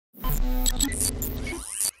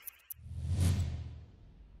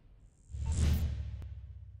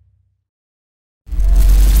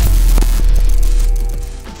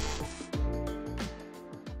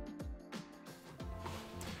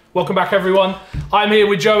Welcome back, everyone. I'm here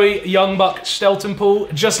with Joey, Youngbuck,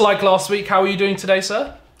 Steltenpool. Just like last week, how are you doing today,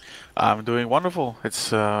 sir? I'm doing wonderful.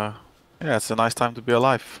 It's it's a nice time to be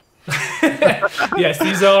alive. Yes,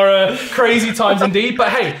 these are crazy times indeed. But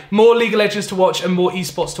hey, more League of Legends to watch and more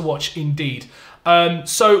esports to watch indeed.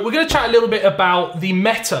 So we're going to chat a little bit about the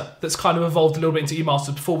meta that's kind of evolved a little bit into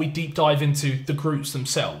E-Masters before we deep dive into the groups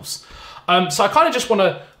themselves. So I kind of just want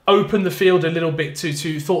to open the field a little bit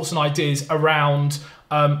to thoughts and ideas around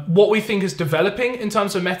what we think is developing in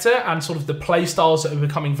terms of meta and sort of the play styles that are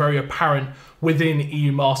becoming very apparent within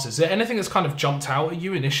EU Masters. Is there anything that's kind of jumped out at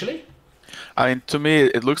you initially? I mean, to me,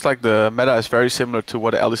 it looks like the meta is very similar to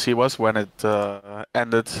what the LEC was when it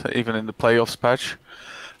ended, even in the playoffs patch.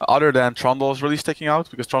 Other than Trundle is really sticking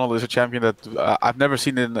out, because Trundle is a champion that I've never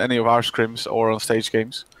seen in any of our scrims or on stage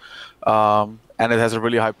games. And it has a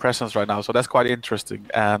really high presence right now, so that's quite interesting.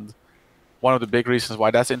 And one of the big reasons why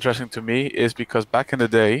that's interesting to me is because back in the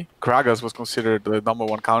day, Gragas was considered the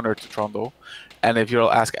 #1 counter to Trundle. And if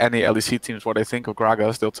you'll ask any LEC teams what they think of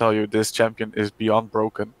Gragas, they'll tell you this champion is beyond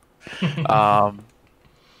broken.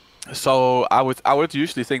 So I would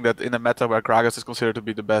usually think that in a meta where Gragas is considered to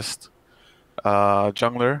be the best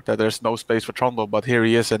jungler, that there's no space for Trundle, but here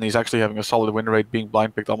he is, and he's actually having a solid win rate, being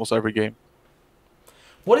blind picked almost every game.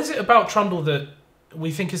 What is it about Trundle that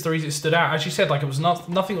we think is the reason it stood out? As you said, like it was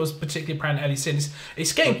nothing that was particularly apparent at LEC.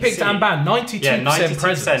 It's getting picked and banned, 92% yeah, 92%,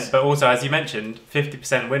 presence. but also, as you mentioned,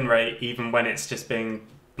 50% win rate, even when it's just being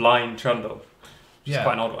blind Trundle. Which is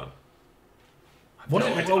quite an odd one.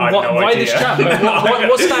 Why this chat?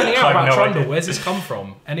 What's standing out about Trundle? Where's this come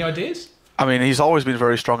from? Any ideas? I mean, he's always been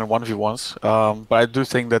very strong in 1v1s, but I do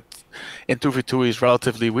think that in 2v2 he's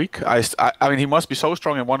relatively weak. I mean, he must be so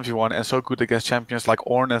strong in 1v1 and so good against champions like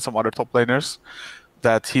Ornn and some other top laners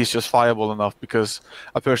that he's just viable enough, because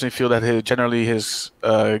I personally feel that generally his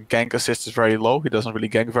gank assist is very low. He doesn't really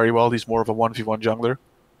gank very well. He's more of a 1v1 jungler.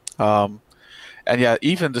 And yeah,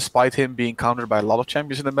 even despite him being countered by a lot of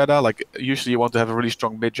champions in the meta, like usually you want to have a really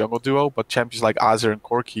strong mid-jungle duo, but champions like Azir and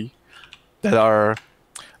Corki that are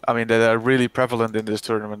really prevalent in this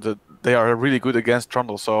tournament, they are really good against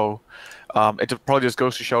Trundle. So it probably just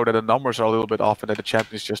goes to show that the numbers are a little bit off and that the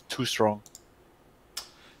champion is just too strong.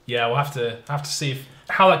 Yeah, we'll have to see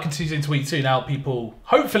how that continues into week 2. Now people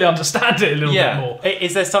hopefully understand it a little bit more.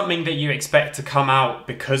 Is there something that you expect to come out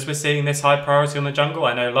because we're seeing this high priority on the jungle?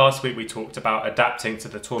 I know last week we talked about adapting to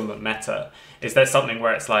the tournament meta. Is there something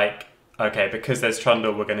where it's like, okay, because there's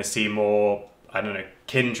Trundle, we're going to see more, I don't know,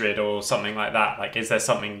 Kindred or something like that? Like, is there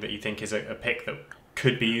something that you think is a pick that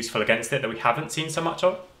could be useful against it that we haven't seen so much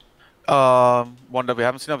of? One that we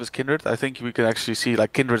haven't seen of is Kindred. I think we can actually see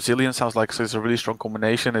like Kindred Zillion sounds like it's a really strong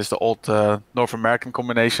combination. It's the old North American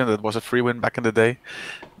combination that was a free win back in the day,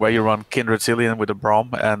 where you run Kindred Zillion with a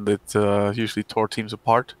Braum and it usually tore teams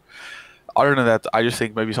apart. Other than that, I just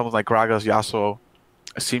think maybe something like Gragas, Yasuo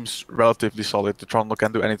seems relatively solid. The Trundle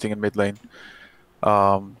can do anything in mid lane.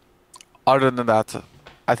 Other than that,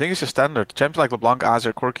 I think it's just standard. Champions like LeBlanc,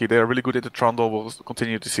 Azir, Corki, they are really good at the Trundle. We'll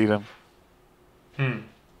continue to see them.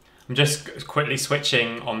 I'm just quickly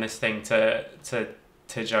switching on this thing to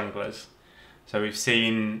junglers. So we've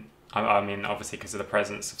seen, I mean, obviously because of the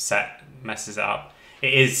presence of Set messes it up.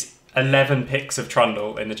 It is 11 picks of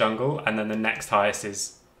Trundle in the jungle, and then the next highest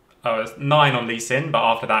is 9 on Lee Sin, but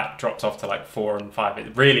after that drops off to like 4 and 5.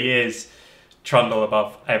 It really is Trundle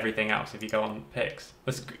above everything else if you go on picks.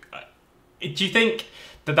 Do you think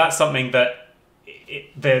that that's something that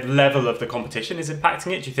the level of the competition is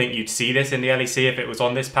impacting it? Do you think you'd see this in the LEC if it was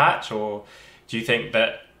on this patch? Or do you think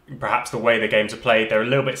that perhaps the way the games are played, they're a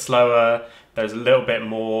little bit slower, there's a little bit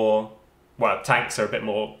more, well, tanks are a bit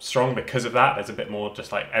more strong because of that, there's a bit more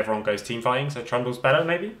just like everyone goes team fighting, so Trundle's better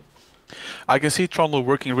maybe? I can see Trundle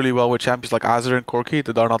working really well with champions like Azir and Corki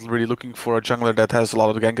that are not really looking for a jungler that has a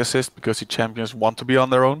lot of gank assist, because the champions want to be on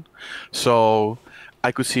their own. So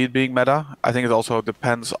I could see it being meta. I think it also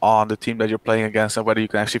depends on the team that you're playing against and whether you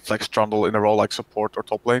can actually flex Trundle in a role like support or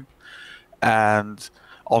top lane. And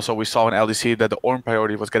also we saw in LDC that the Ornn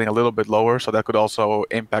priority was getting a little bit lower, so that could also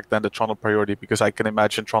impact then the Trundle priority, because I can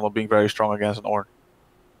imagine Trundle being very strong against an Ornn.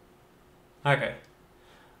 Okay.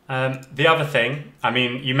 The other thing, I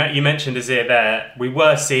mean, you mentioned Azir there. We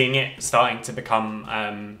were seeing it starting to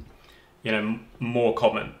become more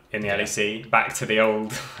common in the LEC, back to the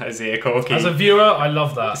old Azir Corki. As a viewer, I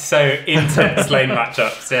love that. So intense lane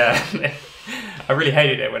matchups, yeah. I really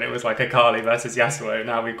hated it when it was like Akali versus Yasuo.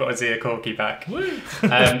 Now we've got Azir Corki back.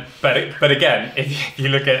 But again, if you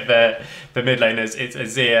look at the mid laners, it's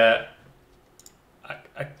Azir.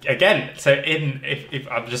 Again, so if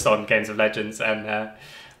I'm just on Games of Legends, and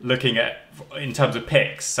looking at in terms of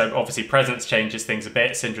picks. So obviously presence changes things a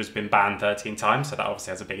bit. Syndra's been banned 13 times, so that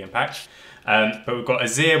obviously has a big impact. But we've got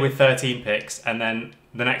Azir with 13 picks, and then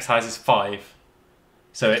the next highest is 5.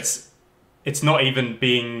 So it's not even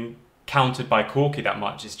being counted by Corki that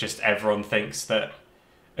much. It's just everyone thinks that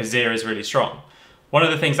Azir is really strong. One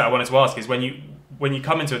of the things that I wanted to ask is when you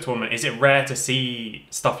come into a tournament, is it rare to see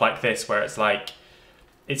stuff like this where it's like,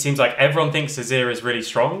 it seems like everyone thinks Azir is really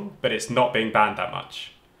strong, but it's not being banned that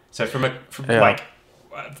much. So from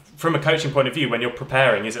a coaching point of view, when you're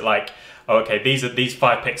preparing, is it like, oh, okay, these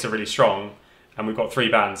 5 picks are really strong, and we've got 3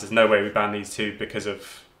 bans. There's no way we ban these 2 because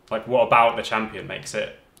of, like, what about the champion makes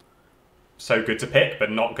it so good to pick but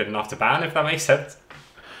not good enough to ban, if that makes sense?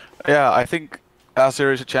 Yeah, I think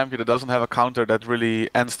Azir is a champion that doesn't have a counter that really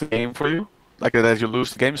ends the game for you, like that you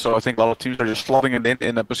lose the game. So I think a lot of teams are just slotting it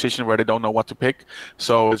in a position where they don't know what to pick.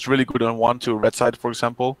 So it's really good on 1-2 red side, for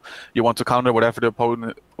example. You want to counter whatever the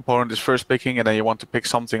opponent is first picking, and then you want to pick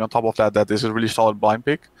something on top of that is a really solid blind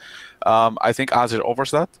pick. I think Azir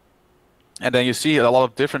offers that. And then you see a lot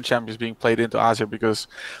of different champions being played into Azir because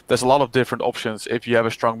there's a lot of different options. If you have a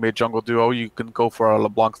strong mid-jungle duo, you can go for a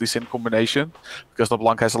LeBlanc Lee Sin combination because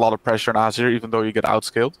LeBlanc has a lot of pressure on Azir, even though you get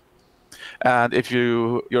outscaled. And if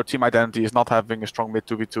your team identity is not having a strong mid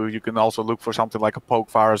 2v2, you can also look for something like a poke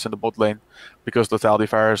Varus in the bot lane because Lethality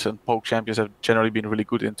Varus and poke champions have generally been really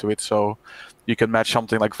good into it. So you can match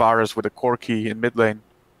something like Varus with a Corki in mid lane,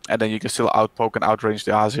 and then you can still outpoke and outrange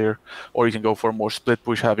the Azir, or you can go for a more split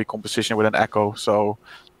push heavy composition with an Echo. So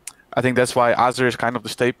I think that's why Azir is kind of the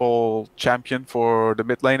staple champion for the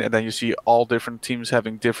mid lane, and then you see all different teams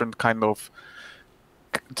having different kind of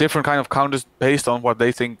counters based on what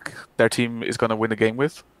they think their team is going to win the game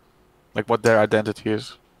with, like what their identity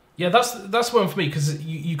is. Yeah, that's one for me, because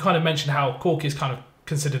you kind of mentioned how Corki is kind of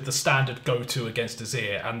considered the standard go-to against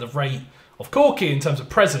Azir, and the rate of Corki in terms of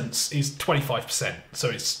presence is 25%, so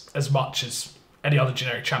it's as much as any other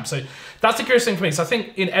generic champ. So that's the curious thing for me. So I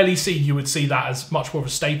think in LEC you would see that as much more of a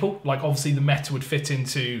staple. Like obviously the meta would fit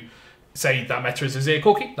into, say that meta is Azir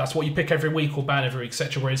Corki, that's what you pick every week or ban every week,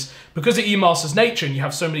 etc. Whereas because of E-Master's nature and you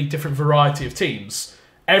have so many different variety of teams,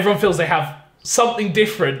 everyone feels they have something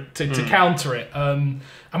different to counter it. And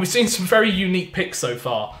we've seen some very unique picks so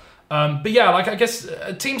far. But yeah, like I guess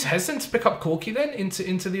teams hesitant to pick up Corki then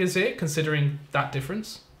into the Azir, considering that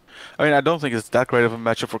difference. I mean, I don't think it's that great of a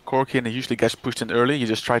matchup for Corki, and he usually gets pushed in early. You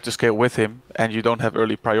just try to scale with him, and you don't have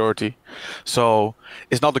early priority. So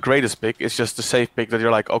it's not the greatest pick. It's just the safe pick that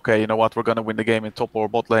you're like, okay, you know what, we're going to win the game in top or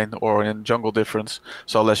bot lane or in jungle difference.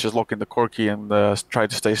 So let's just lock in the Corki and try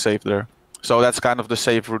to stay safe there. So that's kind of the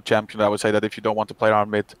safe route champion. I would say that if you don't want to play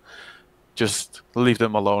around mid, just leave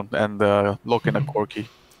them alone and lock in a Corki.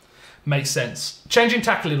 Makes sense. Changing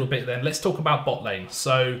tack a little bit then, let's talk about bot lane.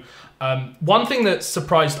 So one thing that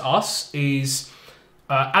surprised us is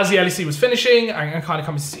as the LEC was finishing and kind of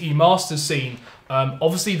coming to the E-Masters scene,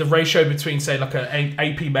 obviously the ratio between, say, like an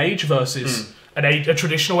AP mage versus a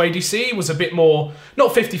traditional ADC was a bit more,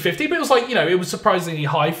 not 50-50, but it was like, you know, it was surprisingly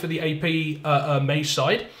high for the AP mage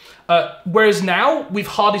side. Whereas now, we've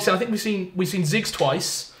hardly seen, I think we've seen Ziggs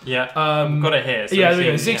twice. Yeah, got it here. So yeah,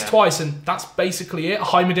 Ziggs twice, and that's basically it.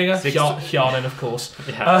 Heimerdinger, Hjarnan, of course.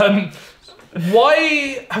 Yeah.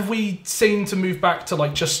 Why have we seen to move back to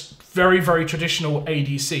like just very, very traditional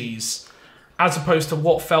ADCs, as opposed to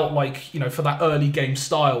what felt like, you know, for that early game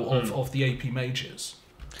style of the AP mages?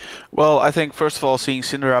 Well, I think first of all, seeing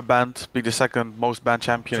Syndra banned be the second most banned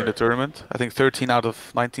champion in the tournament. I think 13 out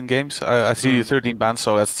of 19 games. I see 13 bans,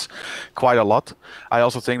 so that's quite a lot. I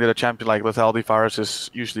also think that a champion like Lethality Varus is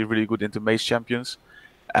usually really good into mage champions,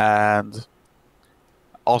 and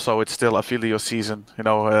also it's still Aphelios season. You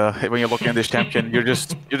know, when you're looking at this champion, you're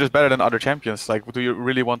just better than other champions. Like, do you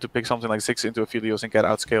really want to pick something like Ziggs into Aphelios and get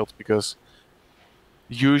outscaled? Because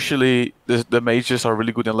usually the mages are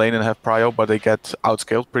really good in lane and have prio, but they get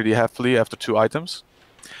outscaled pretty heavily after 2 items.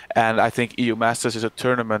 And I think EU Masters is a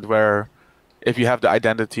tournament where if you have the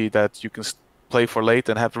identity that you can play for late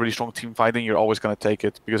and have really strong team fighting, you're always going to take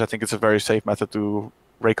it, because I think it's a very safe method to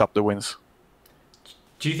rake up the wins.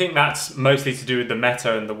 Do you think that's mostly to do with the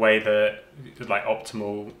meta and the way that like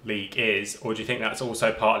optimal league is, or do you think that's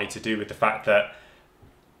also partly to do with the fact that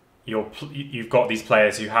you've got these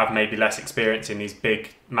players who have maybe less experience in these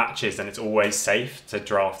big matches, and it's always safe to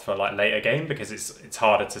draft for like later game because it's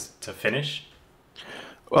harder to finish?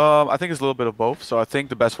 I think it's a little bit of both. So I think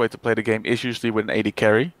the best way to play the game is usually with an AD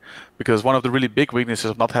carry, because one of the really big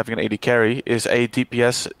weaknesses of not having an AD carry is a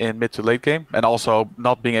DPS in mid to late game, and also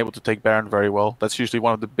not being able to take Baron very well. That's usually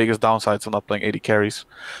one of the biggest downsides of not playing AD carries.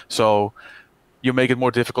 So you make it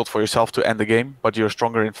more difficult for yourself to end the game, but you're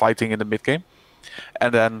stronger in fighting in the mid game.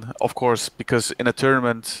 And then, of course, because in a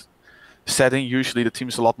tournament setting, usually the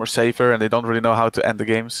team's a lot more safer and they don't really know how to end the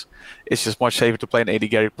games. It's just much safer to play an AD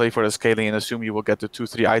carry, play for the scaling, and assume you will get the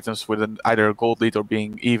 2-3 items with either a gold lead or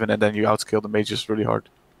being even, and then you outscale the mages really hard.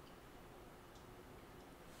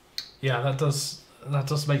 Yeah, that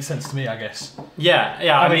does make sense to me, I guess.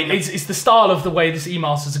 Yeah. I mean, it's the style of the way this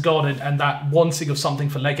E-Masters are gone, and that wanting of something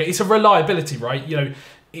for late game. It's a reliability, right? You know,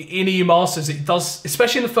 in E-Masters, it does,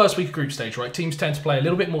 especially in the first week of group stage, right? Teams tend to play a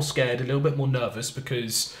little bit more scared, a little bit more nervous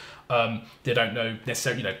because they don't know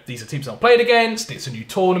necessarily, you know, these are teams they've played against, it's a new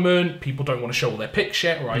tournament, people don't want to show all their picks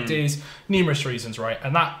yet or ideas, numerous reasons, right?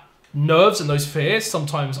 And that nerves and those fears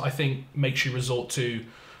sometimes, I think, makes you resort to,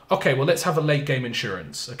 okay, well, let's have a late game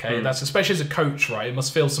insurance, okay? That's, especially as a coach, right? It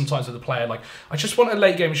must feel sometimes with a player like, I just want a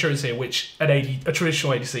late game insurance here, which a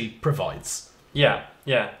traditional ADC provides. Yeah.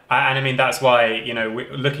 And I mean, that's why, you know,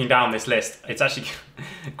 looking down this list, it's actually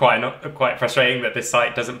quite frustrating that this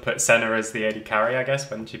site doesn't put Senna as the AD carry, I guess,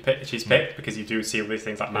 when she's picked, because you do see all these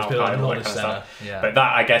things like Maokai and all that kind of stuff. Yeah. But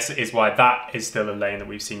that, I guess, is why that is still a lane that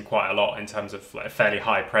we've seen quite a lot in terms of like, fairly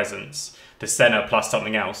high presence. The Senna plus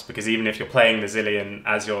something else, because even if you're playing the Zillion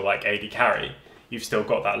as your like AD carry, you've still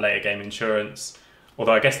got that later game insurance.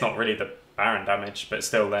 Although I guess not really the Baron damage, but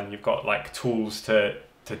still then you've got like tools to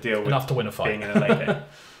deal with enough to win a fight. Being in a late game.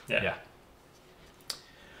 Yeah.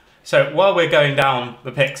 So while we're going down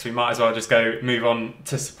the picks, we might as well just move on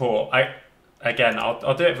to support.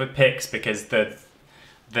 I'll do it for picks because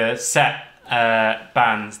the set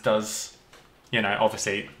bans does, you know,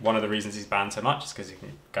 obviously one of the reasons he's banned so much is because he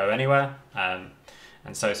can go anywhere and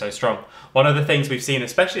so strong. One of the things we've seen,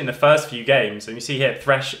 especially in the first few games, and you see here,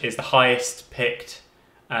 Thresh is the highest picked,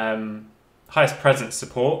 highest presence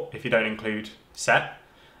support if you don't include set.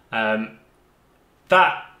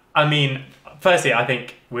 That, I mean, firstly, I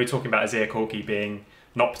think we're talking about Azir Corki being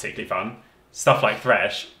not particularly fun. Stuff like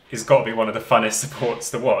Thresh has got to be one of the funnest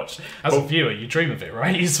supports to watch. As a viewer, you dream of it,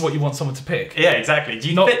 right? It's what you want someone to pick. Yeah, exactly. Do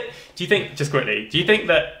you think, just quickly, do you think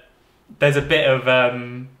that there's a bit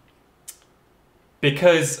of,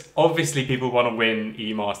 because obviously people want to win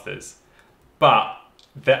E-Masters, but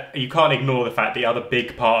that you can't ignore the fact the other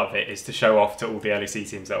big part of it is to show off to all the LEC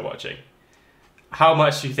teams that are watching. How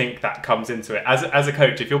much do you think that comes into it? As a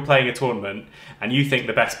coach, if you're playing a tournament and you think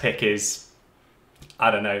the best pick is,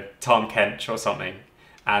 I don't know, Tom Kench or something,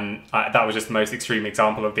 and that was just the most extreme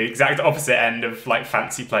example of the exact opposite end of like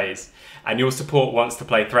fancy plays, and your support wants to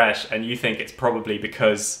play Thresh and you think it's probably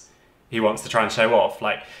because he wants to try and show off,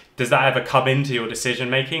 like, does that ever come into your decision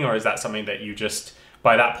making, or is that something that you just,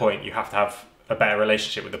 by that point, you have to have a better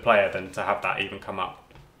relationship with the player than to have that even come up?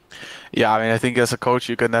 Yeah, I mean, I think as a coach,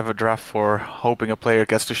 you can never draft for hoping a player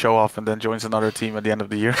gets to show off and then joins another team at the end of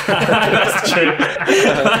the year. That's true.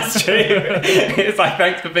 That's true. It's like,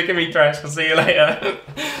 thanks for picking me, Thresh. We'll see you later.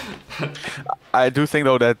 I do think,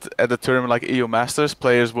 though, that at a tournament like EU Masters,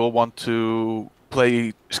 players will want to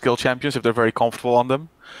play skill champions if they're very comfortable on them.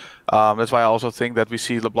 That's why I also think that we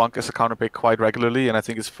see LeBlanc as a counter pick quite regularly, and I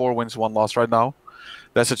think it's 4 wins, 1 loss right now.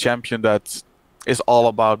 That's a champion that is all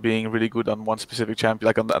about being really good on one specific champion,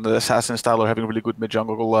 like on the assassin style, or having really good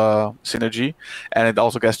mid-jungle synergy. And it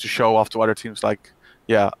also gets to show off to other teams like,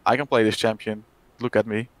 yeah, I can play this champion, look at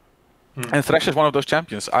me. And Thresh is one of those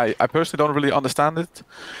champions. I personally don't really understand it,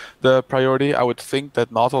 the priority. I would think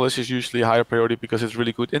that Nautilus is usually a higher priority because it's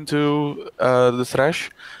really good into the Thresh.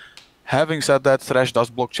 Having said that, Thresh does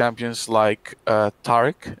block champions like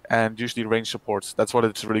Taric and usually range supports. That's what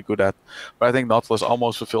it's really good at. But I think Nautilus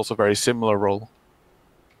almost fulfills a very similar role.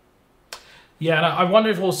 Yeah, and I wonder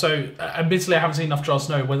if also, admittedly I haven't seen enough Jon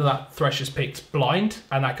Snow, whether that Thresh is picked blind,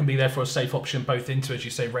 and that can be therefore a safe option both into, as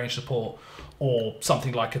you say, range support or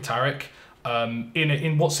something like a Taric.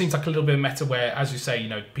 In what seems like a little bit of meta where, as you say, you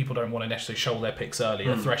know, people don't want to necessarily show all their picks early.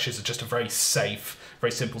 The Thresh is just a very safe,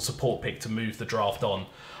 very simple support pick to move the draft on.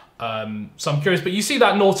 So I'm curious, but you see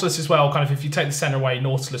that Nautilus as well, kind of if you take the center away,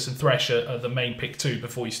 Nautilus and Thresh are the main pick too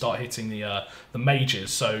before you start hitting the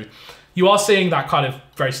mages. So you are seeing that kind of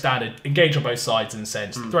very standard engage on both sides in a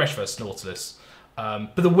sense, Thresh versus Nautilus.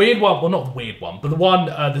 But the weird one, well not the weird one, but the one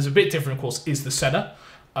there's a bit different of course is the Senna.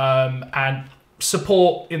 And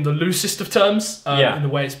support in the loosest of terms in the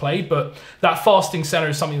way it's played, but that fasting Senna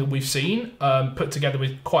is something that we've seen put together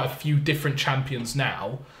with quite a few different champions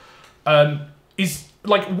now. Is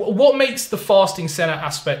like what makes the fasting Senna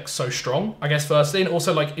aspect so strong, I guess, firstly, and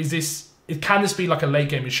also like can this be like a late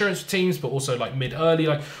game insurance for teams, but also like mid early,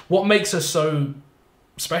 like what makes her so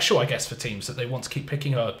special, I guess, for teams that they want to keep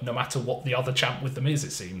picking her no matter what the other champ with them is,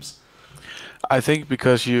 it seems? I think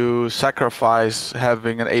because you sacrifice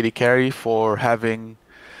having an AD carry for having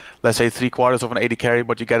let's say 3/4 of an AD carry,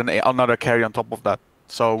 but you get another carry on top of that.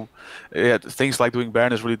 So yeah, things like doing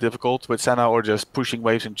Baron is really difficult with Senna or just pushing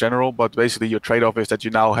waves in general, but basically your trade-off is that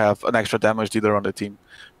you now have an extra damage dealer on the team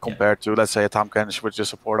compared to, let's say, a Tahm Kench with just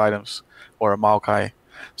support items or a Maokai.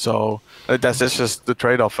 So that's just the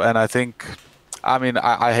trade-off, and I think, I mean,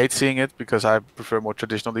 I hate seeing it because I prefer more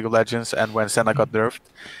traditional League of Legends, and when Senna got nerfed,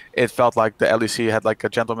 it felt like the LEC had like a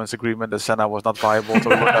gentleman's agreement that Senna was not viable, so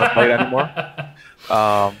we weren't going to play it anymore.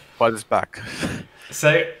 But it's back.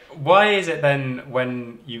 So why is it then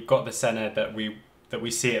when you've got the Senna that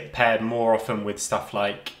we see it paired more often with stuff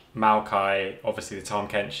like Maokai? Obviously the Tahm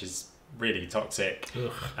Kench is really toxic.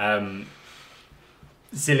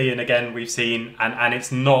 Zilean again we've seen, and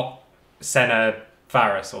it's not Senna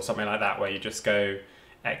Varus or something like that where you just go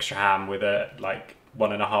extra ham with a like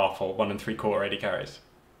 1.5 or 1 3/4 AD carries.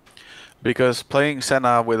 Because playing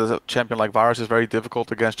Senna with a champion like Varus is very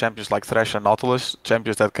difficult against champions like Thresh and Nautilus,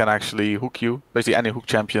 champions that can actually hook you, basically any hook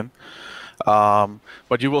champion.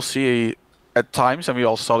 But you will see at times, and we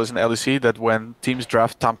also saw this in LEC, that when teams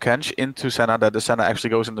draft Tahm Kench into Senna, that the Senna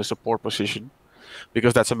actually goes in the support position.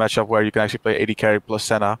 Because that's a matchup where you can actually play AD carry plus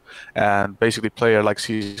Senna, and basically player like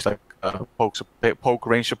sees like poke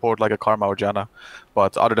range support like a Karma or Janna.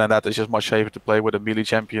 But other than that, it's just much safer to play with a melee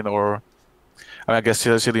champion, or I mean, I guess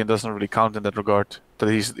Zilean doesn't really count in that regard. That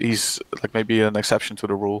he's like maybe an exception to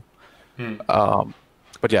the rule.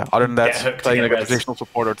 But yeah, other than that, playing like a traditional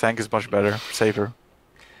support or tank is much better, safer.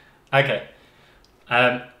 Okay.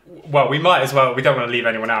 Well, we might as well. We don't want to leave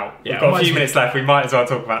anyone out. We've got a few minutes left. We might as well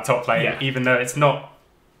talk about top lane, even though it's not.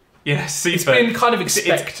 Yeah, super. It's been kind of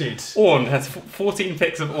expected. Ornn has 14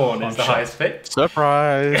 picks of Ornn is the highest pick.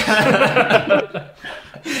 Surprise!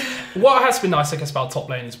 What has been nice, I guess, about top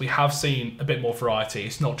lane is we have seen a bit more variety.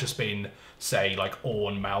 It's not just been, say, like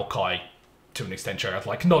Ornn, Maokai, to an extent,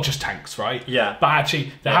 like not just tanks, right? Yeah. But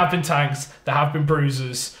actually, there have been tanks, there have been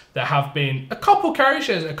bruisers, there have been a couple carry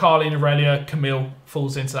shares. Karlene, Aurelia, Camille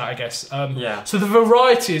falls into that, I guess. So the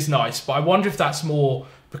variety is nice, but I wonder if that's more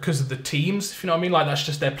because of the teams, if you know what I mean. Like that's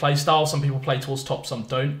just their play style. Some people play towards top, some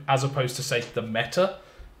don't, as opposed to say the meta.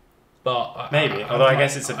 But maybe, although I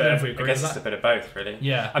guess it's a bit. I guess it's a bit of both, really.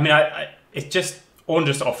 Yeah. I mean, it's just Ornn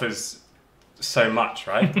just offers so much,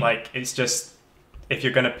 right? Like it's just if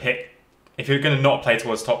you're gonna not play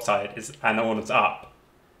towards top side and Ornn's up,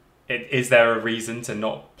 is there a reason to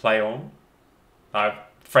not play Ornn? I've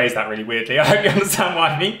phrased that really weirdly. I hope you understand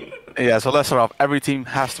what I mean. Yeah. So let's start off. Every team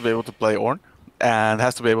has to be able to play Ornn and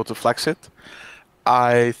has to be able to flex it.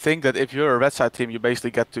 I think that if you're a red side team, you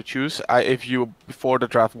basically get to choose. If you, before the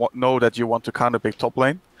draft, know that you want to counter pick top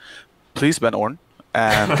lane, please ban Ornn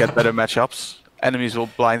and get better matchups. Enemies will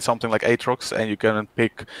blind something like Aatrox, and you can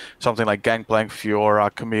pick something like Gangplank,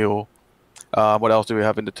 Fiora, Camille. What else do we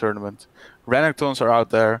have in the tournament? Renekton's are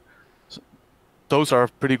out there. Those are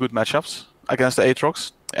pretty good matchups against the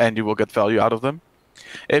Aatrox, and you will get value out of them.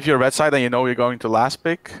 If you're red side and you know you're going to last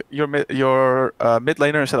pick your mid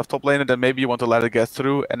laner instead of top laner, then maybe you want to let it get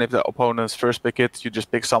through. And if the opponents first pick it, you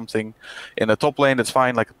just pick something in the top lane. That's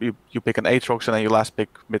fine. Like you pick an Aatrox and then you last pick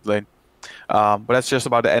mid lane. But that's just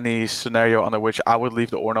about any scenario under which I would leave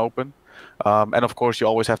the Ornn open. And of course, you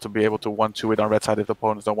always have to be able to 1-2 it on red side if the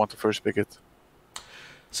opponents don't want to first pick it.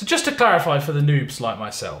 So just to clarify for the noobs like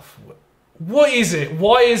myself, what is it?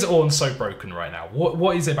 Why is Ornn so broken right now?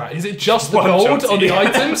 What is it about? Is it just the gold on the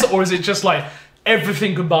items, or is it just like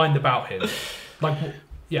everything combined about him? Like,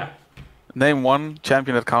 yeah. Name one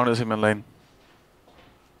champion that counters him in lane.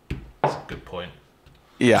 That's a good point.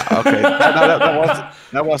 Yeah, okay.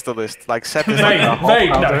 that was the list. Like, Seth is like a Vayne.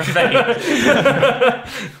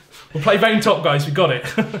 We'll play Vayne top, guys. We got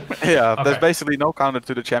it. Yeah, okay. There's basically no counter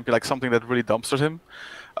to the champion, like something that really dumpsters him.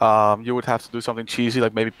 You would have to do something cheesy,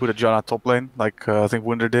 like maybe put a Janna top lane, like I think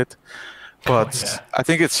Wunder did. But I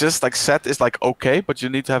think it's just like Seth is like okay, but you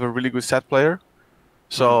need to have a really good Seth player.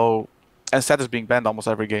 So, and Seth is being banned almost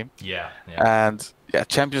every game. Yeah. And yeah,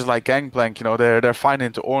 champions like Gangplank, you know, they're fine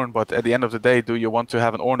into Ornn, but at the end of the day, do you want to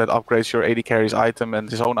have an Ornn that upgrades your AD carry's item and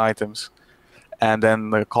his own items, and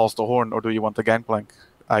then calls the horn, or do you want the Gangplank?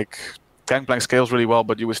 Like, Gangplank scales really well,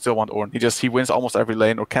 but you would still want Ornn. He wins almost every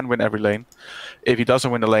lane, or can win every lane. If he doesn't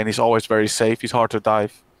win the lane, he's always very safe. He's hard to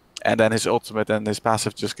dive, and then his ultimate and his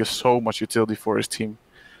passive just gives so much utility for his team.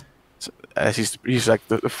 As he's like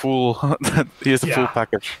the full, he is the full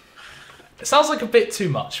package. It sounds like a bit too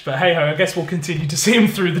much, but hey ho, I guess we'll continue to see him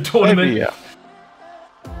through the tournament. Maybe, yeah.